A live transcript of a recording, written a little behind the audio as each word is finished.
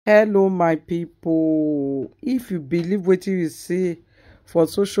Hello my people, if you believe what you see for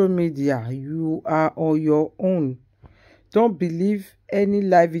social media, you are on your own. Don't believe any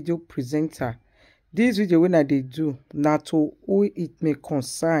live video presenter. This video when I dey do na to who it may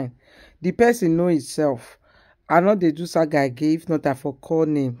concern. The person know itself. I know they do saga again, if not I for call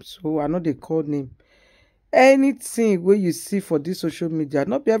name. So I know they call name. Anything where you see for this social media,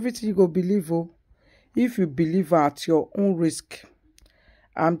 not be everything you go believe. Oh, if you believe at your own risk.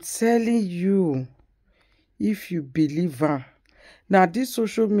 I'm telling you, if you believe her. Now this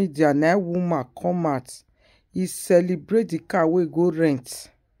social media, now woman come out, e celebrate the car wey go rent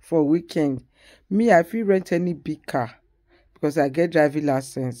for weekend. Me, I fit rent any big car because I get driving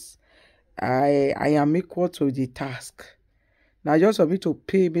license. I am equal to the task. Now just for me to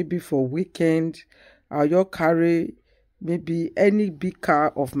pay maybe for weekend, I'll just carry maybe any big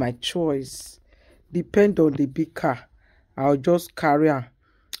car of my choice. Depend on the big car. I'll just carry her.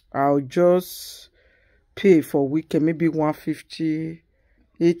 I'll just pay for weekend, maybe 150,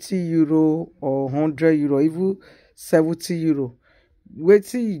 80 euro or 100 euro, even 70 euro.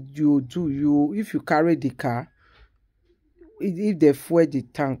 Wetin you do, if you carry the car, if they fuel the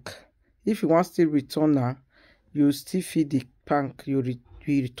tank, if you want still return her, you still feed the tank, you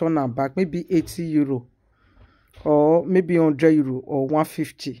return her back, maybe 80 euro or maybe 100 euro or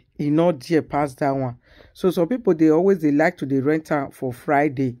 150. E not dear past that one. So some people they always like to rent her for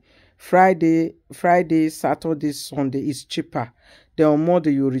Friday, Saturday, Sunday is cheaper. Then on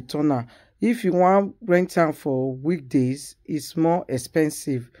Monday you return her. If you want rent her for weekdays, it's more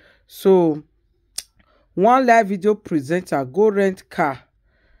expensive. So one live video presenter go rent car,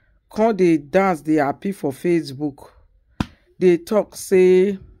 come they dance, they happy for Facebook. They talk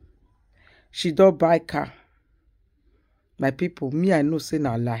say she don't buy car. My people, me I know say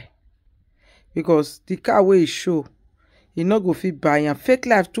na lie, because the car wey e show, e no go fit buy am. Fake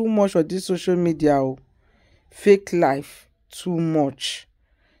life too much for this social media. Oh, fake life too much.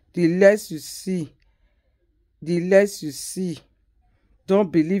 The less you see,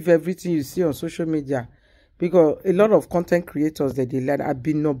 don't believe everything you see on social media, because a lot of content creators they lie. I've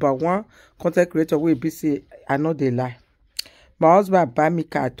been #1 content creator wey be say I know they lie. My husband buy me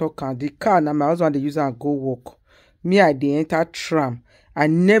car, I talk am. The car na my husband they use am go work. Me, I dey enter tram. I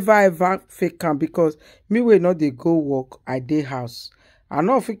never ever fake am, because me wey not dey go work, I dey house. I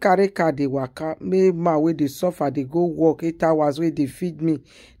no fit carry car dey waka. Me man wey dey suffer dey go work 8 hours, wey dey feed me,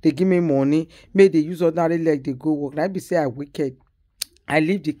 dey give me money. May they use ordinary leg dey go work. Na be say I wicked. I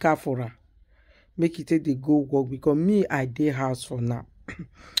leave the car for her, make it take dey go work, because me I dey house for now.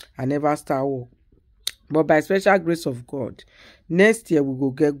 I never start work. But by special grace of God, next year we go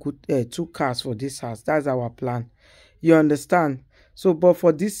get good 2 cars for this house. That's our plan. You understand? So, but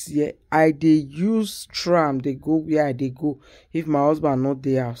for this year, I dey use tram. They go where I dey go. If my husband not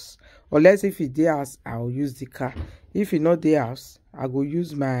dey house, unless if he dey house, I will use the car. If he not dey house, I go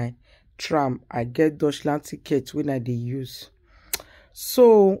use my tram. I get Deutschland ticket when I dey use.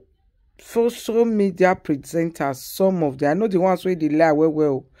 So, social media presenters, some of them, I know the ones where they lie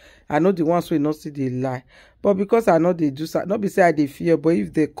well. I know the ones where not see they lie. But because I know they do, not be say I dey fear, but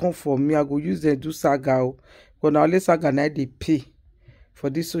if they come for me, I go use them do saga. But now let's saga now they pay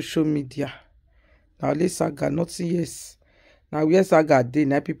for this social media. Now let's saga nothing yes. Now where saga dey,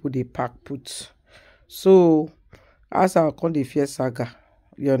 now people they pack put. So as I come the fear saga,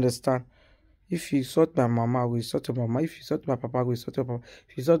 you understand? If you insult my mama, I will insult your mama. If you insult my papa, I will insult your papa.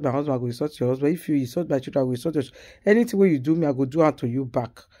 If you insult my husband, I will insult your husband. If you insult my children, I will insult your children. Anything where you do me, I go do unto you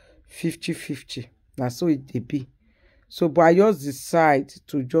back. 50-50. Now so it dey be. So but I just decide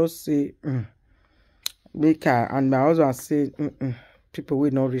to just say make her, and my husband say people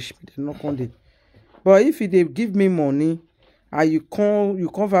will not reach me, they not come dey. But if they give me money and you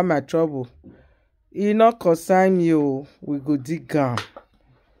cover my trouble, e not concern you. We go dig am.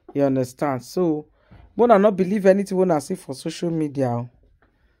 You understand? So when I not believe anything when I see for social media,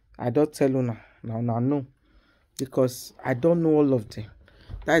 I don't tell you now no, because I don't know all of them.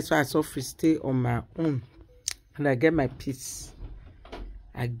 That's why I so free stay on my own, and I get my peace.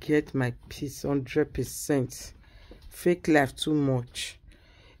 I get my peace 100%. Fake life too much.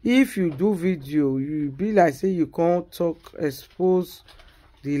 If you do video, you be like say you can't talk, expose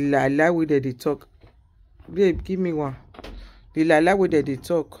the lie way that they talk. Babe, give me one. The lie way that they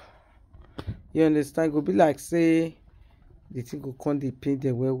talk. You understand? Go be like say the thing go come the pain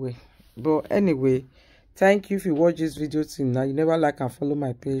the way. But anyway, thank you if you watch this video till now. You never like and follow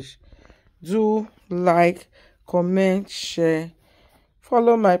my page. Do like, comment, share.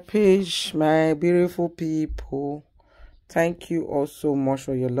 Follow my page, my beautiful people. Thank you all so much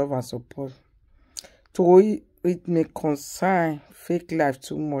for your love and support. To it may concern fake life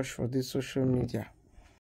too much for this social media.